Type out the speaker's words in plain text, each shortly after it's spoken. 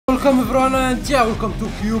welcome everyone, and yeah, welcome to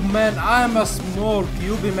Cube, man. I am a small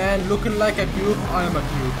cubey, man, looking like a cube. I am a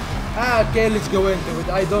cube. Okay, let's go into it.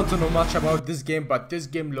 I don't know much about this game, but this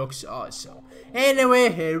game looks awesome.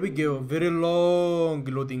 Anyway, here we go. Very long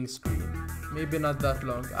loading screen. Maybe not that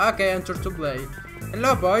long. Okay, enter to play.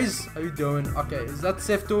 Hello boys, how you doing? Okay, is that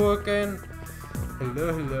safe to walk in?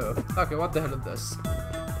 Hello. Okay, what the hell is this?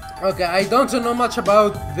 Okay, I don't know much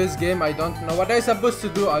about this game. I don't know what I'm supposed to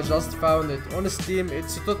do. I just found it on Steam.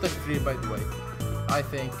 It's totally free, by the way. I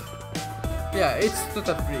think. Yeah, it's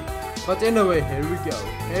totally free. But anyway, here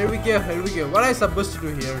we go. What am I supposed to do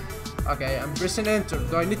here? Okay, I'm pressing enter.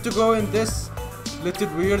 Do I need to go in this little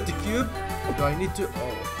weird cube? Do I need to...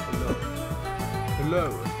 Oh,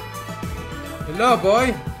 hello,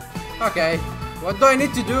 boy. Okay, what do I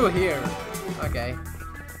need to do here? Okay.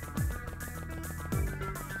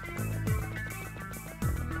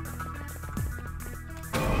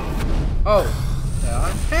 Oh,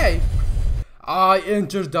 yeah. Hey, I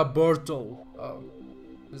entered the portal. Oh,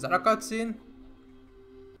 is that a cutscene?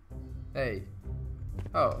 Hey.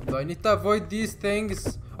 Oh, do I need to avoid these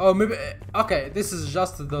things? Oh, maybe. Okay, this is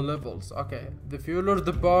just the levels. Okay, the fuller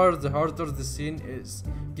the bar, the harder the scene is.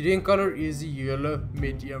 Green color, easy, yellow,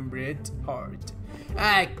 medium, red, hard.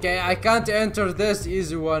 Okay, I can't enter this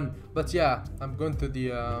easy one, but yeah, I'm going to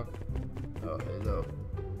the. Oh, hello.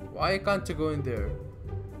 Why can't I go in there?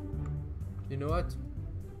 You know what?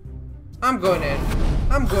 I'm going in.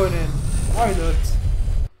 Why not?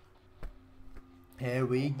 Here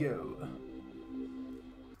we go.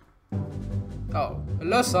 Oh,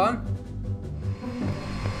 hello, son.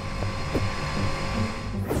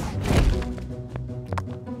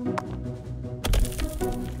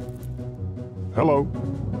 Hello.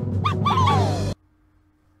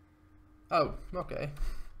 Oh, okay.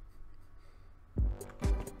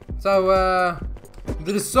 So,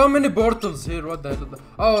 there is so many portals here. What the hell?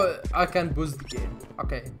 Oh, I can boost the game.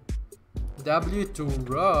 Okay. W to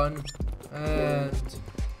run. And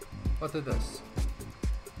what is this?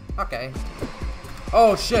 Okay.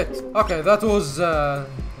 Oh shit. Okay, that was a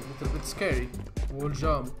little bit scary. Wall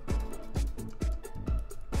jump.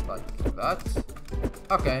 Like that.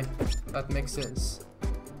 Okay, that makes sense.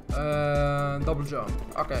 Double jump.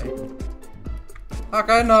 Okay.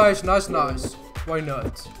 Okay, nice. Why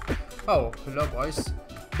not? Oh, hello boys.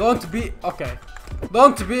 Don't be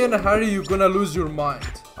in a hurry, you're gonna lose your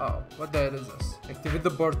mind. Oh, what the hell is this? Activate the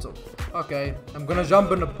portal. Okay, I'm gonna jump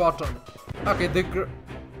on a button. Okay,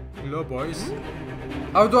 hello boys.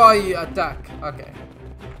 How do I attack? Okay.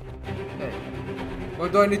 Hey.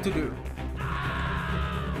 What do I need to do?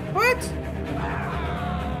 What?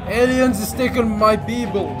 Aliens is taking my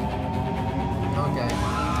people. Okay.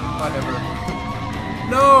 Whatever.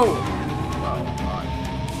 No!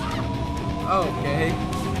 Okay.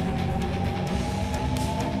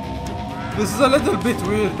 This is a little bit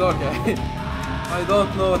weird, okay. I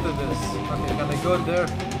don't know what it is. Okay, can I go there?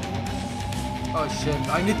 Oh shit,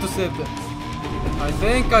 I need to save them. I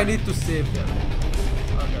think I need to save them.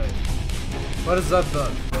 Okay. What is that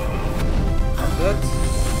done? I'm dead?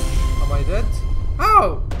 Am I dead?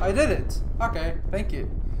 Oh! I did it! Okay, thank you.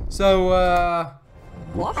 So,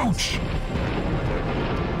 Ouch!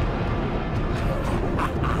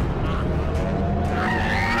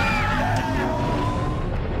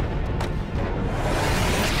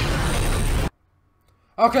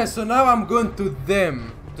 okay, so now I'm going to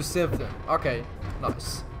them to save them. Okay,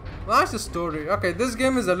 nice story. Okay, this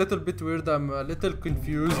game is a little bit weird. I'm a little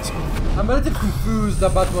confused.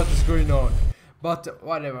 About what is going on. But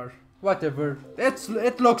whatever.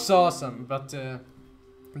 It looks awesome. But the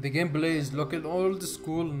gameplay is looking old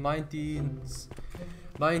school 90s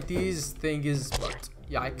thing is. But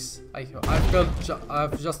yikes!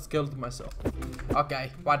 I've just killed myself.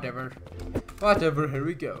 Okay, whatever. Here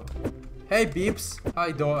we go. Hey beeps, how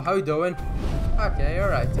you doing? Okay,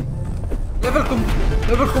 alright. Level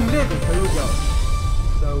completed. Here we go.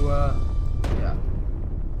 So yeah.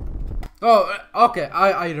 Oh, okay.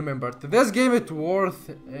 I remembered. This game is worth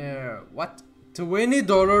what?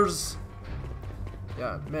 $20.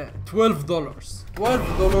 Yeah, man, $12.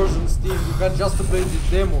 $12 on Steam. You can just play the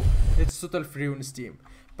demo. It's totally free on Steam.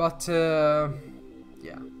 But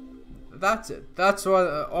yeah, that's it. That's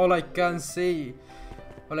all I can say.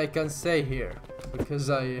 All I can say here, because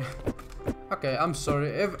okay, I'm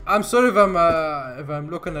sorry if I'm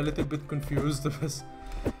looking a little bit confused,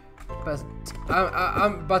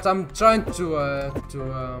 but I'm trying to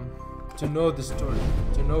know the story,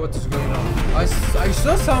 to know what is going on. I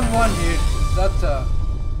saw someone here. Is that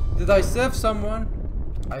did I save someone?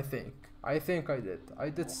 I think I did. I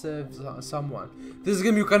did save someone. This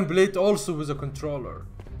game you can play it also with a controller.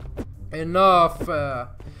 Enough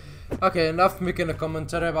Okay, enough making a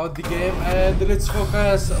commentary about the game, and let's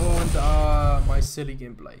focus on my silly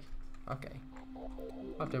gameplay. Okay,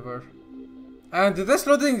 whatever. And this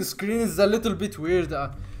loading screen is a little bit weird.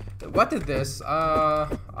 What is this?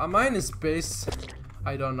 Am I in space?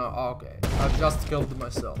 I don't know. Oh, okay, I've just killed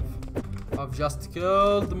myself. I've just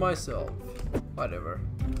killed myself. Whatever.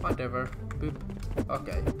 Whatever. Boop.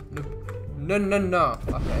 Okay. Nope. No, no, no.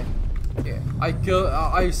 Okay. Yeah.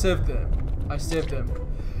 I saved them. I saved them.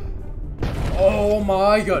 Oh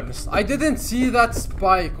my goodness. I didn't see that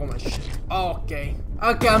spike. Oh my shit. Okay.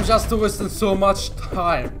 Okay, I'm just wasting so much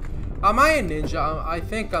time. Am I a ninja? I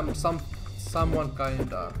think I'm someone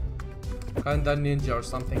kinda ninja or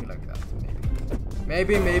something like that.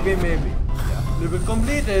 Maybe. Yeah. Level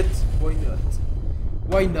completed. Why not?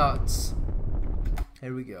 Why not?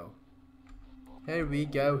 Here we go. Here we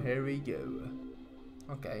go. Here we go.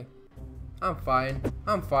 Okay. I'm fine.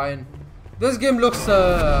 I'm fine. This game looks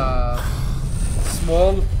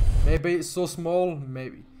small. Maybe it's so small.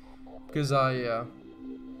 Maybe because the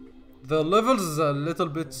levels is a little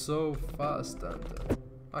bit so fast and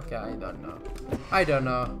okay. I don't know. I don't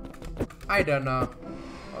know. I don't know.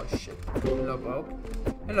 Oh shit. Hello Bob.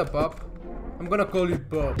 Hello Bob. I'm gonna call you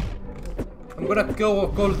Bob. I'm gonna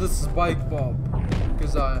call this Spike Bob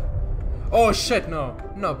because oh shit, no.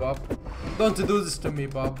 No Bob. Don't do this to me,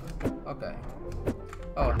 Bob. Okay.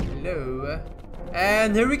 Oh hello.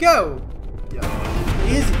 And here we go. Yeah.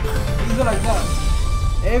 Easy. Easy like that.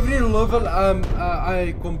 Every level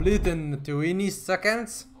I complete in 20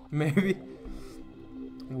 seconds. Maybe.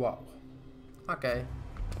 Wow. Okay.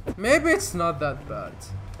 Maybe it's not that bad.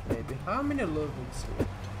 Maybe. How many levels here?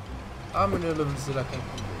 How many levels did I can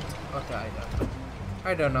complete? Okay, I don't know.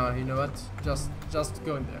 I don't know, you know what? Just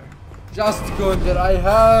go in there. Just go in there. I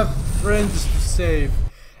have friends to save.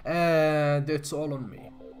 And it's all on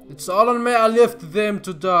me. It's all on me. I left them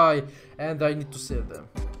to die. And I need to save them.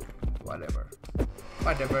 Whatever.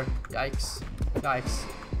 Whatever. Yikes. Yikes.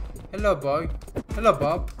 Hello boy. Hello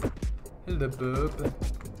Bob. Hello Bob.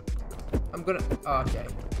 I'm gonna okay.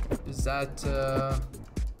 Is that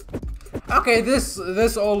okay,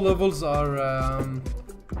 this all levels are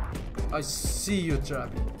I see you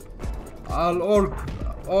trapping.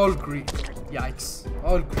 All green. Yikes.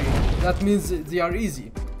 All green. That means they are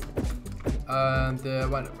easy. And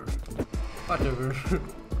whatever. Whatever.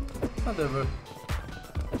 Whatever.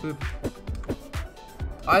 Boop.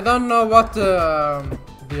 I don't know what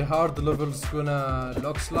the hard levels gonna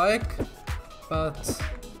looks like, but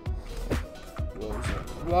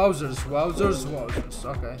wowzers.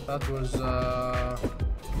 Okay, that was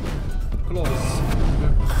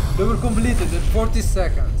close. They were completed in 40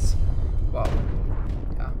 seconds. Wow.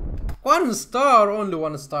 Yeah. 1 star, only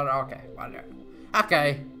 1 star. Okay, whatever.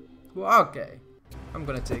 Okay. Okay. I'm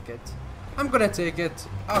gonna take it. I'm gonna take it.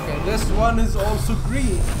 Okay, this one is also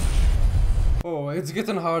green. Oh, it's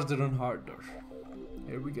getting harder and harder.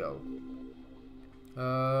 Here we go.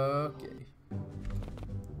 Okay.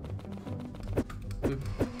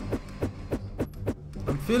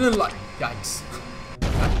 I'm feeling like yikes.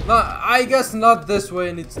 No, I guess not this way.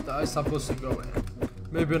 I'm supposed to go in.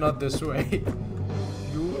 Maybe not this way.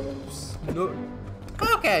 Oops. No.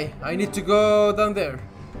 Okay, I need to go down there.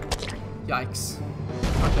 Yikes.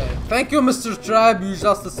 Okay. Thank you, Mr. Tribe. You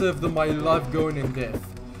just saved my life going in death.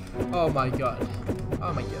 Oh my god.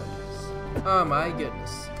 Oh my goodness. Oh my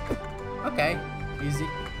goodness. Okay. Easy.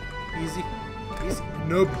 Easy. Easy.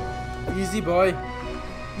 Nope. Easy boy.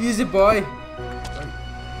 Easy boy.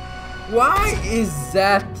 Why is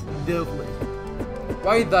that deadly?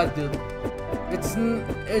 Why that deadly?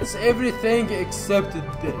 It's everything except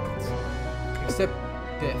death. Except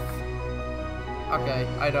death. Okay,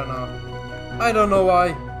 I don't know. I don't know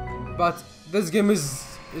why. But this game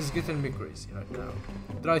is getting me crazy right now.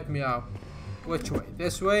 Right me out. Which way?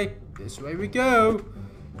 This way? This way we go.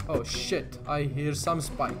 Oh shit, I hear some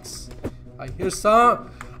spikes. I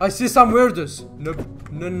see some weirdos. Nope.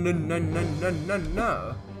 No.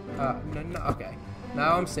 No. Okay.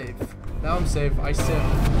 Now I'm safe. Now I'm safe. I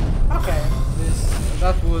saved. Okay.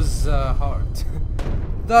 That was hard.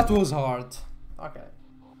 That was hard. Okay.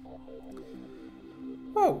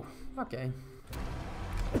 Oh. Okay.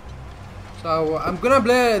 So I'm gonna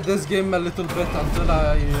play this game a little bit until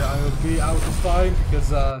I will be out of time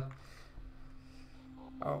because oh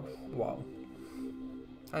wow.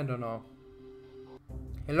 I don't know.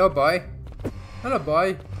 Hello boy. Hello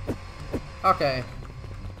boy. Okay.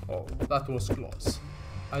 Oh, that was close.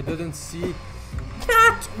 I didn't see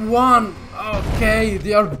that one. Okay,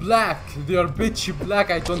 they are black. They are pitchy black.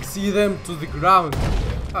 I don't see them to the ground.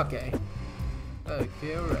 Okay.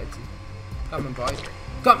 Okay, alrighty. Come on, boy.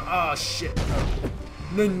 Come. Oh shit.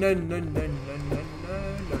 No, no, no, no, no, no, no, no,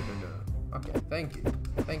 no, no. Okay, thank you.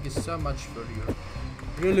 Thank you so much for your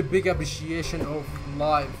really big appreciation of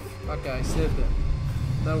life. Okay, I saved them.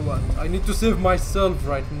 Now what? I need to save myself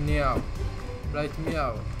right now. Right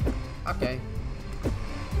meow. Okay.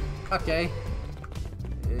 Okay.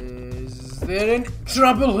 Is there any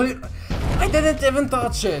trouble here? I didn't even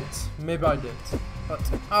touch it. Maybe I did. But,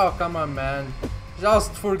 oh, come on, man.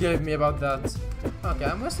 Just forgive me about that. Okay,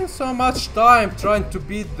 I'm wasting so much time trying to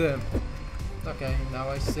beat them. Okay, now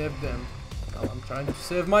I saved them. Now I'm trying to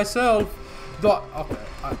save myself. Okay,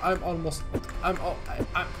 I'm almost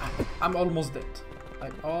dead.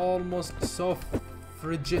 I'm almost so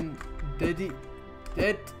friggin' dead.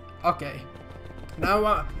 Okay.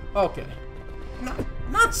 Now, okay.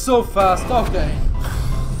 Not so fast. Okay.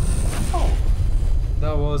 Oh,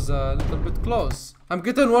 that was a little bit close. I'm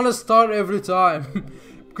getting 1 star every time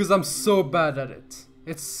because I'm so bad at it.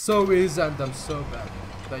 It's so easy and I'm so bad.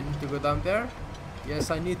 Do I need to go down there? Yes,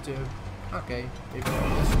 I need to. Okay, maybe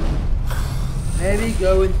going this way. Maybe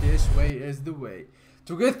going this way is the way.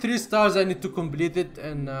 To get 3 stars, I need to complete it,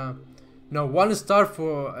 and no, 1 star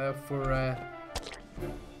for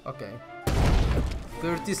okay,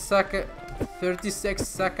 36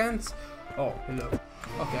 seconds. Oh, hello.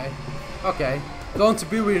 Okay, okay. Don't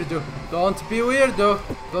be weirdo. Don't be weirdo.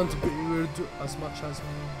 Don't be weirdo as much as me.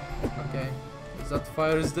 Okay, is that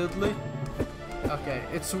fire is deadly? Okay,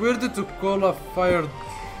 it's weird to call a fire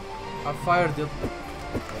deadly.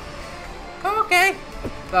 Okay,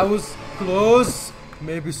 that was close.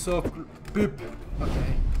 Maybe so beep.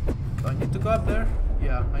 Okay. Do I need to go up there?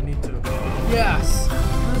 Yeah, I need to. Yes!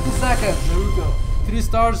 30 seconds. There we go. 3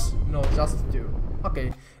 stars? No, just 2.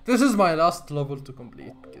 Okay. This is my last level to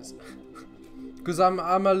complete because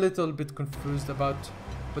I'm a little bit confused about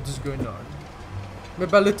what is going on.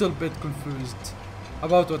 Maybe a little bit confused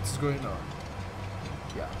about what is going on.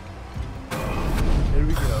 Yeah. Here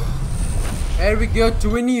we go. Here we go.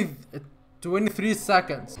 23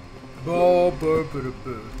 seconds. Bo, bo, bo,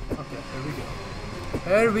 bo. Okay, here we go.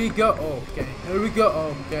 Here we go. Okay, here we go.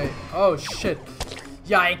 Okay. Oh shit.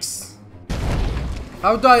 Yikes.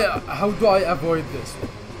 How do I avoid this?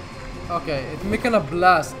 Okay, it's making a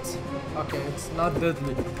blast. Okay, it's not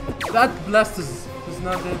deadly. That blast is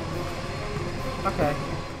not deadly. Okay.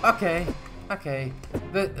 Okay. Okay.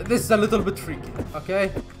 This is a little bit freaky.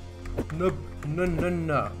 Okay. Nope. No, no,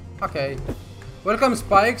 no. Okay. Welcome,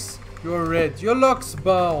 Spikes. You're red. You look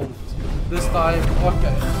bald this time.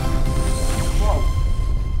 Okay. Wow.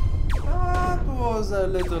 That was a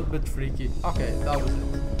little bit freaky. Okay, that was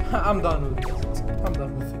it. I'm done with it. I'm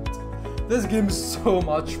done with it. This game is so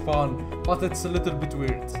much fun, but it's a little bit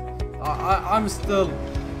weird. I'm still here.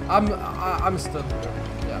 Yeah. I'm still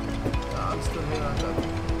here.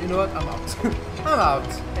 You know what? I'm out. I'm out.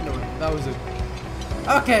 Anyway, that was it.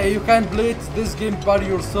 Okay, you can play this game by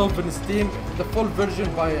yourself in Steam, the full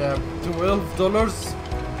version by $12,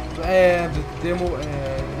 and the demo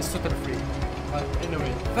is totally free. But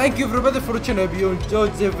anyway, thank you everybody for watching. I hope you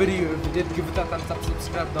enjoyed the video. If you did, give it a thumbs up,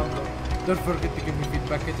 subscribe down below. Don't forget to give me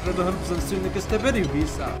feedback, it really helps. And see you in the next video.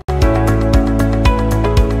 Peace out.